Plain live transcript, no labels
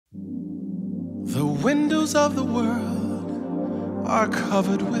The windows of the world are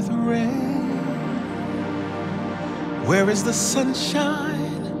covered with rain. Where is the sunshine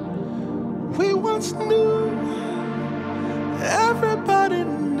we once knew? Everybody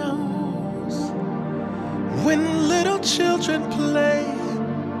knows when little children play,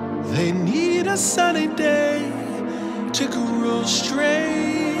 they need a sunny day to grow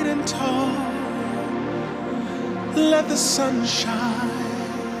straight and tall. Let the sun shine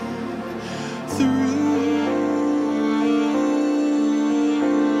through.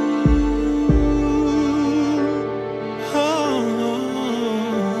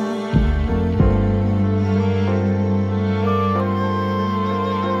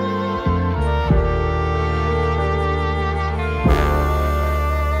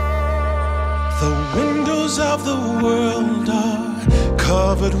 The windows of the world are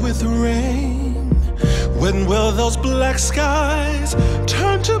covered with rain. When will those black skies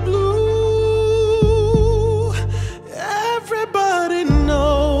turn to blue? Everybody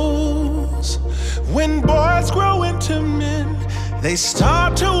knows when boys grow into men, they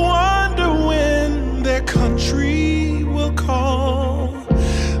start to wonder when their country will call.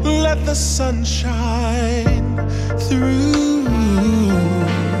 Let the sun shine through.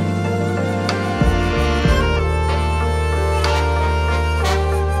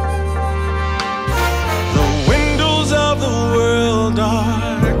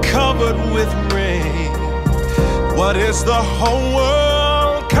 Covered with rain. What is the whole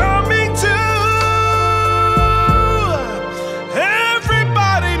world coming to?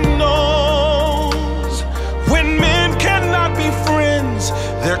 Everybody knows when men cannot be friends,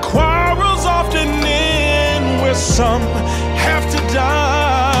 their quarrels often end where some have to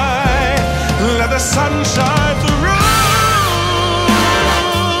die. Let the sun shine through.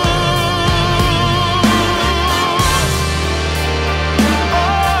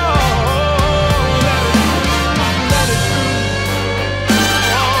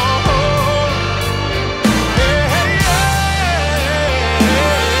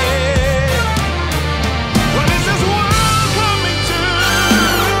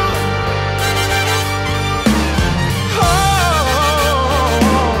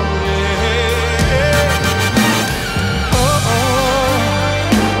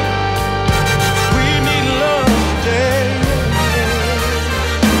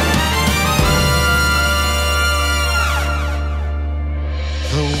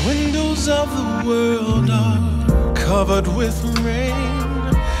 Covered with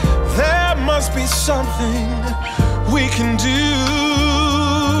rain, there must be something we can do.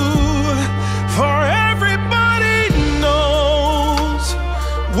 For everybody knows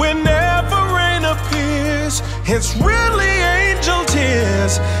whenever rain appears, it's really angel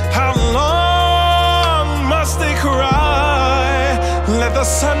tears. How long must they cry? Let the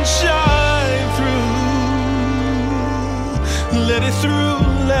sun shine through. Let it through,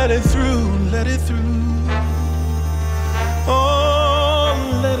 let it through, let it through.